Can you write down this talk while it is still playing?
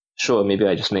Sure, maybe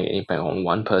I just make an impact on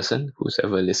one person who's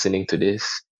ever listening to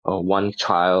this, or one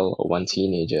child, or one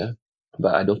teenager,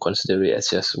 but I don't consider it as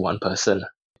just one person.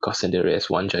 I consider it as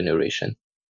one generation.